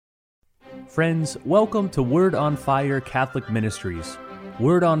Friends, welcome to Word on Fire Catholic Ministries.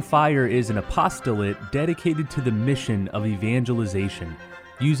 Word on Fire is an apostolate dedicated to the mission of evangelization,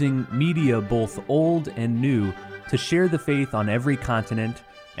 using media both old and new to share the faith on every continent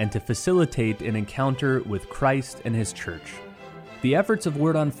and to facilitate an encounter with Christ and His Church. The efforts of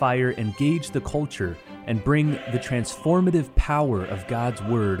Word on Fire engage the culture and bring the transformative power of God's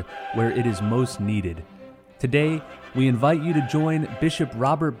Word where it is most needed. Today, we invite you to join Bishop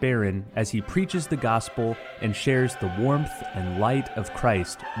Robert Barron as he preaches the gospel and shares the warmth and light of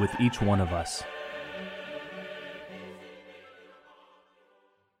Christ with each one of us.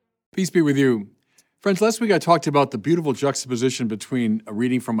 Peace be with you. Friends, last week I talked about the beautiful juxtaposition between a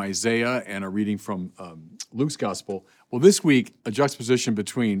reading from Isaiah and a reading from Luke's gospel. Well, this week, a juxtaposition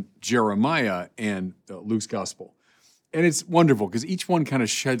between Jeremiah and Luke's gospel. And it's wonderful because each one kind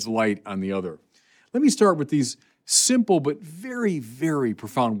of sheds light on the other. Let me start with these simple but very, very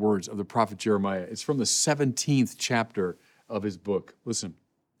profound words of the prophet Jeremiah. It's from the 17th chapter of his book. Listen.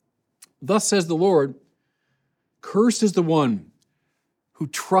 Thus says the Lord, cursed is the one who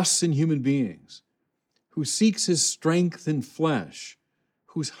trusts in human beings, who seeks his strength in flesh,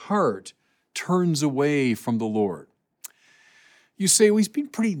 whose heart turns away from the Lord. You say, well, he's being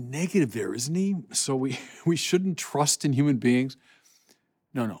pretty negative there, isn't he? So we shouldn't trust in human beings?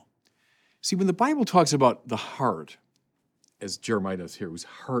 No. See, when the Bible talks about the heart, as Jeremiah does here, whose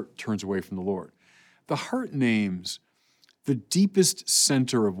heart turns away from the Lord, the heart names the deepest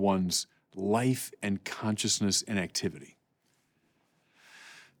center of one's life and consciousness and activity.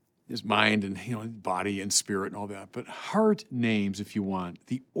 His mind and body and spirit and all that. But heart names, if you want,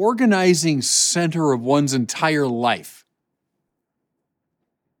 the organizing center of one's entire life.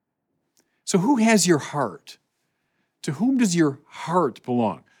 So who has your heart? To whom does your heart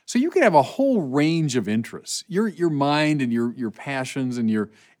belong? So you can have a whole range of interests. Your mind and your passions and your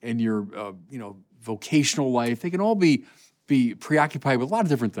vocational life, they can all be preoccupied with a lot of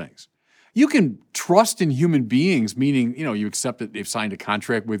different things. You can trust in human beings, meaning, you accept that they've signed a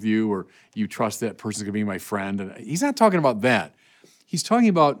contract with you, or you trust that person's going to be my friend. And he's not talking about that. He's talking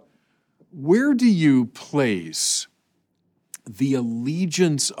about, where do you place the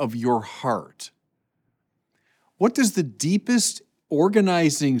allegiance of your heart? What does the deepest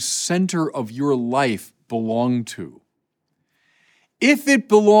organizing center of your life belong to? If it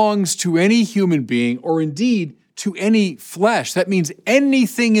belongs to any human being, or indeed to any flesh, that means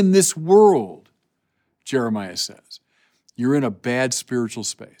anything in this world, Jeremiah says, you're in a bad spiritual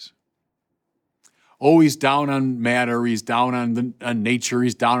space. Oh, he's down on matter, he's down on nature,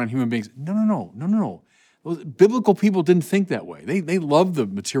 he's down on human beings. No. Those biblical people didn't think that way. They love the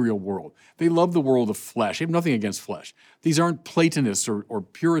material world. They love the world of flesh. They have nothing against flesh. These aren't Platonists or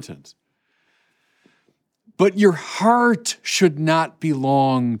Puritans. But your heart should not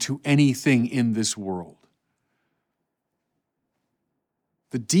belong to anything in this world.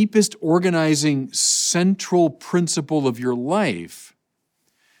 The deepest organizing central principle of your life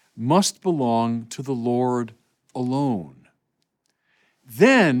must belong to the Lord alone.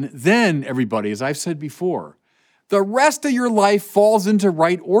 Then, everybody, as I've said before, the rest of your life falls into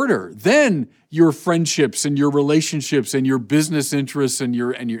right order. Then your friendships and your relationships and your business interests and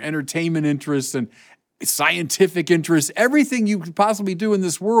your entertainment interests and scientific interests, everything you could possibly do in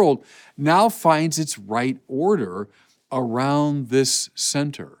this world now finds its right order around this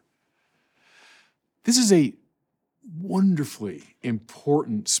center. This is a wonderfully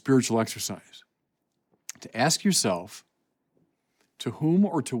important spiritual exercise. To ask yourself, to whom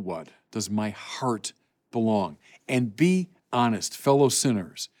or to what does my heart belong? And be honest, fellow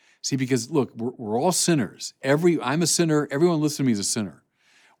sinners. See, because look, we're all sinners. I'm a sinner. Everyone listening to me is a sinner,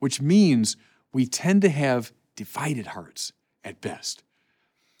 which means we tend to have divided hearts at best.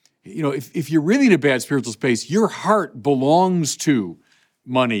 If you're really in a bad spiritual space, your heart belongs to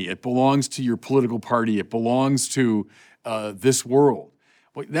money. It belongs to your political party. It belongs to this world.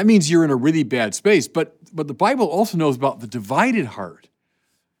 Well, that means you're in a really bad space. But the Bible also knows about the divided heart.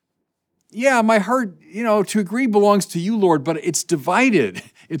 Yeah, my heart, to agree belongs to you, Lord, but it's divided.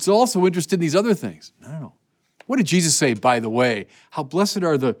 It's also interested in these other things. No. What did Jesus say, by the way? How blessed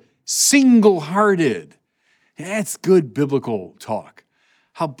are the single-hearted. That's good biblical talk.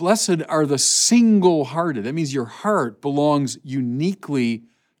 How blessed are the single-hearted. That means your heart belongs uniquely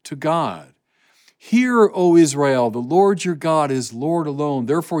to God. Hear, O Israel, the Lord your God is Lord alone.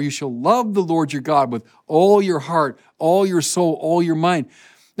 Therefore you shall love the Lord your God with all your heart, all your soul, all your mind.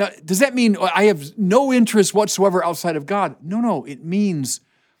 Now, does that mean I have no interest whatsoever outside of God? No. It means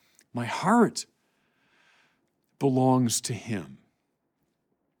my heart belongs to Him.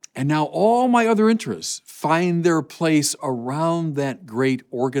 And now all my other interests find their place around that great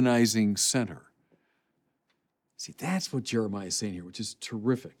organizing center. See, that's what Jeremiah is saying here, which is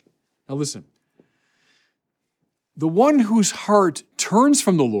terrific. Now listen, the one whose heart turns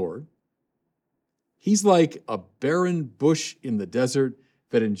from the Lord, he's like a barren bush in the desert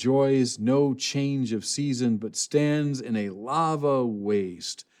that enjoys no change of season, but stands in a lava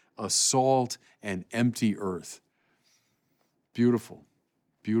waste, a salt and empty earth. Beautiful,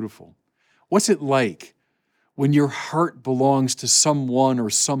 beautiful. What's it like when your heart belongs to someone or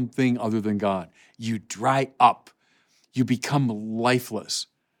something other than God? You dry up. You become lifeless.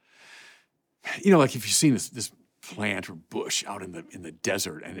 You know, like if you've seen this plant or bush out in the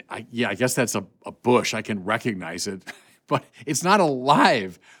desert, and I guess that's a bush. I can recognize it, but it's not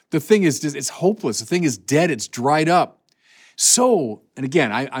alive. The thing is, it's hopeless. The thing is dead. It's dried up. So, and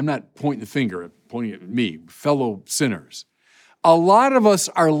again, I'm not pointing the finger, pointing at me, fellow sinners. A lot of us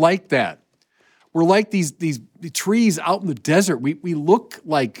are like that. We're like these trees out in the desert. We look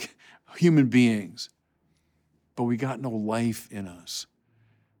like human beings, but we got no life in us.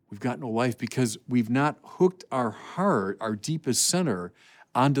 We've got no life because we've not hooked our heart, our deepest center,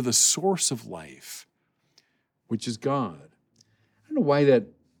 onto the source of life, which is God. I don't know why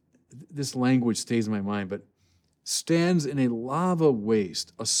this language stays in my mind, but stands in a lava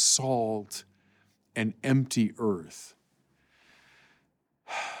waste, a salt and empty earth.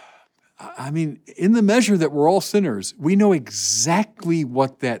 I mean, in the measure that we're all sinners, we know exactly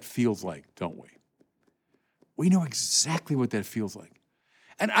what that feels like, don't we? We know exactly what that feels like.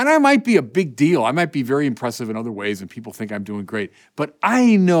 And I might be a big deal. I might be very impressive in other ways, and people think I'm doing great. But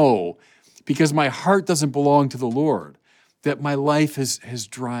I know, because my heart doesn't belong to the Lord, that my life has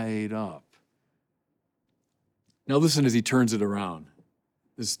dried up. Now listen as he turns it around.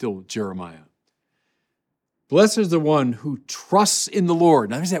 This is still Jeremiah. Blessed is the one who trusts in the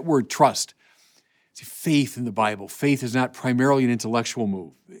Lord. Now there's that word trust. See, faith in the Bible. Faith is not primarily an intellectual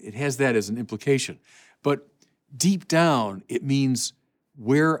move. It has that as an implication. But deep down, it means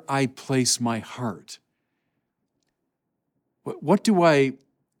where I place my heart. What do I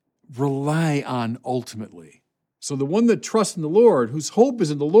rely on ultimately? So the one that trusts in the Lord, whose hope is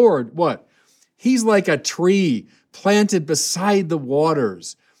in the Lord, what? He's like a tree planted beside the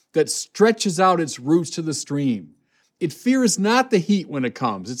waters that stretches out its roots to the stream. It fears not the heat when it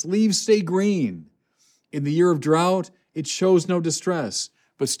comes. Its leaves stay green. In the year of drought, it shows no distress,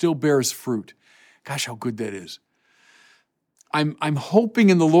 but still bears fruit. Gosh, how good that is. I'm hoping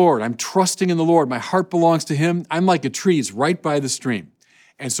in the Lord. I'm trusting in the Lord. My heart belongs to him. I'm like a tree. It's right by the stream.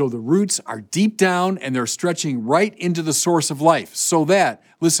 And so the roots are deep down and they're stretching right into the source of life so that,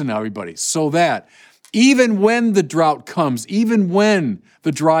 listen now everybody, so that even when the drought comes, even when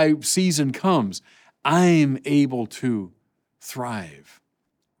the dry season comes, I'm able to thrive.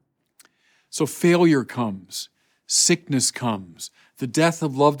 So failure comes, sickness comes, the death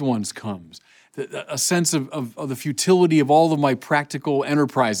of loved ones comes, a sense of the futility of all of my practical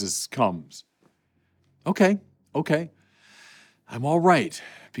enterprises comes. Okay. I'm all right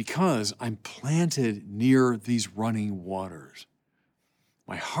because I'm planted near these running waters.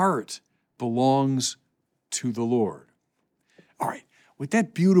 My heart belongs to the Lord. All right, with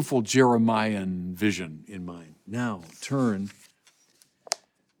that beautiful Jeremiah vision in mind, now turn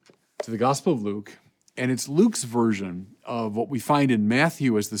to the Gospel of Luke, and it's Luke's version of what we find in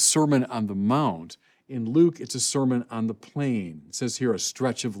Matthew as the Sermon on the Mount. In Luke, it's a sermon on the plain. It says here, a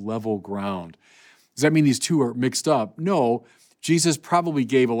stretch of level ground. Does that mean these two are mixed up? No, Jesus probably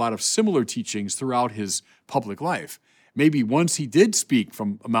gave a lot of similar teachings throughout his public life. Maybe once he did speak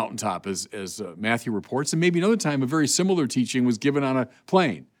from a mountaintop, as Matthew reports, and maybe another time a very similar teaching was given on a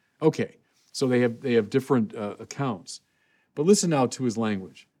plain. Okay, so they have different accounts. But listen now to his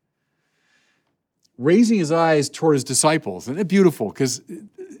language. Raising his eyes toward his disciples, and it's beautiful, because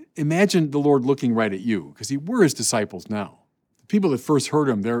imagine the Lord looking right at you, because we're his disciples now. The people that first heard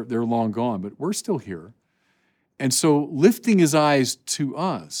him, they're long gone, but we're still here. And so lifting his eyes to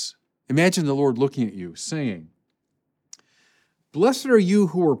us, imagine the Lord looking at you, saying, "Blessed are you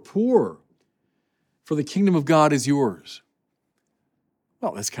who are poor, for the kingdom of God is yours."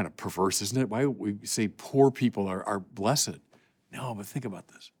 Well, that's kind of perverse, isn't it? Why would we say poor people are blessed? No, but think about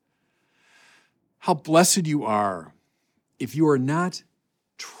this. How blessed you are if you are not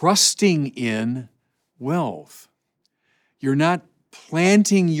trusting in wealth. You're not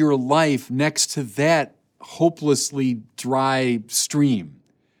planting your life next to that hopelessly dry stream.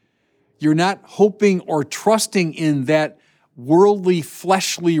 You're not hoping or trusting in that worldly,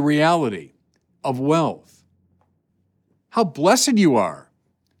 fleshly reality of wealth. How blessed you are.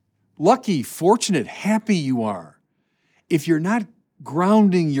 Lucky, fortunate, happy you are if you're not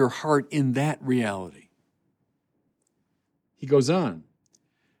grounding your heart in that reality. He goes on,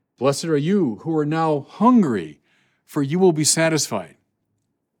 blessed are you who are now hungry, for you will be satisfied.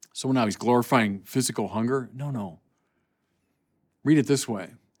 So now he's glorifying physical hunger? No. Read it this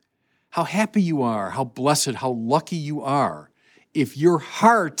way. How happy you are, how blessed, how lucky you are if your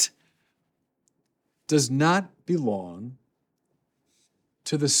heart does not belong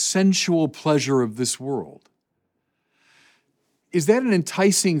to the sensual pleasure of this world. Is that an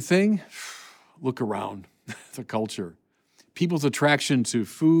enticing thing? Look around the culture. People's attraction to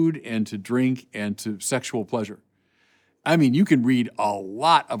food and to drink and to sexual pleasure. I mean, you can read a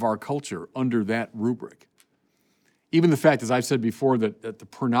lot of our culture under that rubric. Even the fact, as I've said before, that the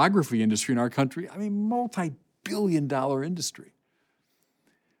pornography industry in our country, multi-billion-dollar industry.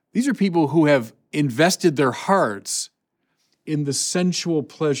 These are people who have invested their hearts in the sensual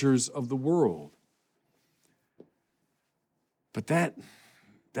pleasures of the world. But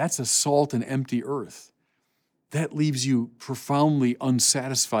that's a salt and empty earth. That leaves you profoundly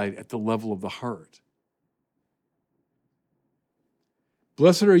unsatisfied at the level of the heart.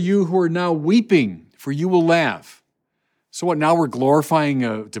 Blessed are you who are now weeping, for you will laugh. So what, now we're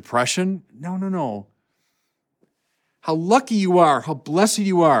glorifying depression? No. How lucky you are, how blessed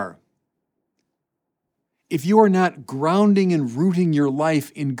you are, if you are not grounding and rooting your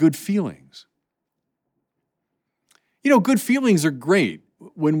life in good feelings. Good feelings are great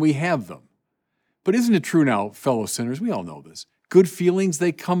when we have them. But isn't it true now, fellow sinners, we all know this, good feelings,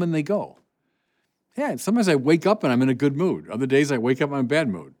 they come and they go. Yeah, sometimes I wake up and I'm in a good mood. Other days I wake up and I'm in a bad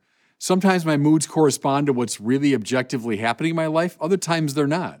mood. Sometimes my moods correspond to what's really objectively happening in my life. Other times they're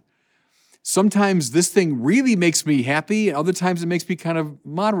not. Sometimes this thing really makes me happy, and other times it makes me kind of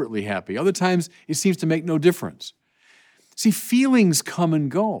moderately happy. Other times it seems to make no difference. See, feelings come and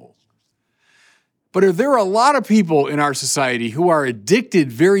go. But there are a lot of people in our society who are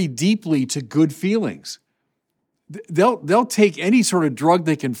addicted very deeply to good feelings. They'll take any sort of drug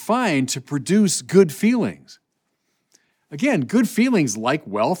they can find to produce good feelings. Again, good feelings like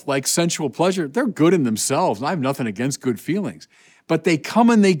wealth, like sensual pleasure, they're good in themselves, and I have nothing against good feelings. But they come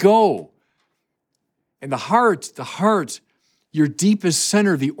and they go. And the heart, your deepest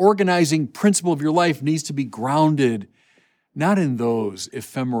center, the organizing principle of your life needs to be grounded not in those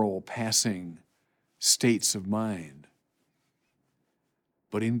ephemeral, passing states of mind,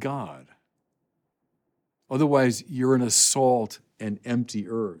 but in God. Otherwise, you're in a salt and empty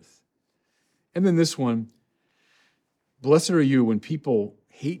earth. And then this one, blessed are you when people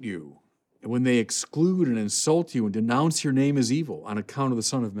hate you, and when they exclude and insult you and denounce your name as evil on account of the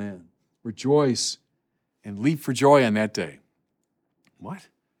Son of Man. Rejoice and leap for joy on that day. What?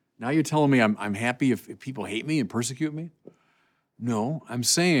 Now you're telling me I'm happy if people hate me and persecute me? No, I'm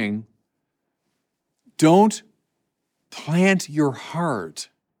saying don't plant your heart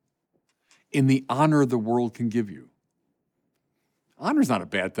in the honor the world can give you. Honor is not a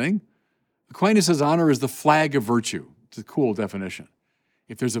bad thing. Aquinas says honor is the flag of virtue. It's a cool definition.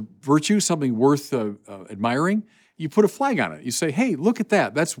 If there's a virtue, something worth admiring, you put a flag on it. You say, hey, look at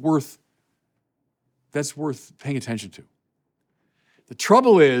that. That's worth paying attention to. The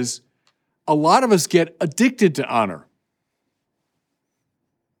trouble is, a lot of us get addicted to honor.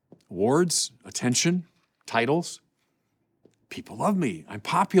 Awards, attention, titles. People love me. I'm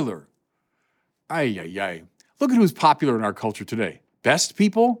popular. Ay. Look at who's popular in our culture today. Best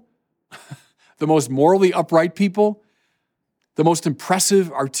people, the most morally upright people, the most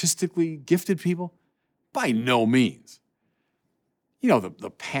impressive, artistically gifted people? By no means.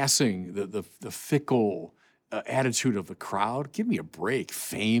 The passing, the fickle attitude of the crowd. Give me a break.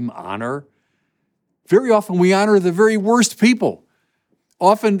 Fame, honor. Very often we honor the very worst people.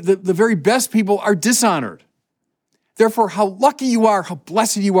 Often the very best people are dishonored. Therefore, how lucky you are, how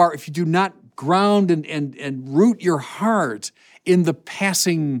blessed you are if you do not ground and root your heart in the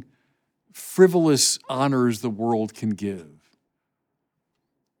passing, frivolous honors the world can give.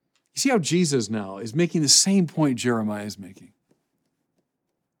 You see how Jesus now is making the same point Jeremiah is making.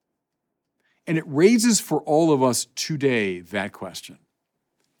 And it raises for all of us today that question.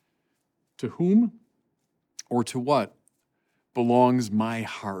 To whom or to what belongs my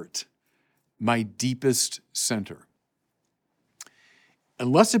heart, my deepest center?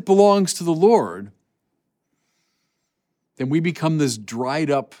 Unless it belongs to the Lord, then we become this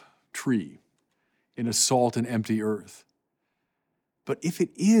dried up tree in a salt and empty earth. But if it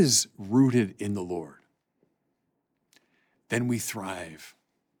is rooted in the Lord, then we thrive.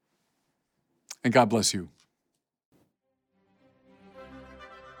 And God bless you.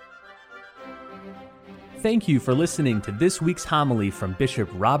 Thank you for listening to this week's homily from Bishop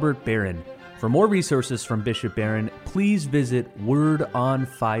Robert Barron. For more resources from Bishop Barron, please visit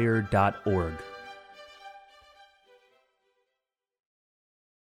wordonfire.org.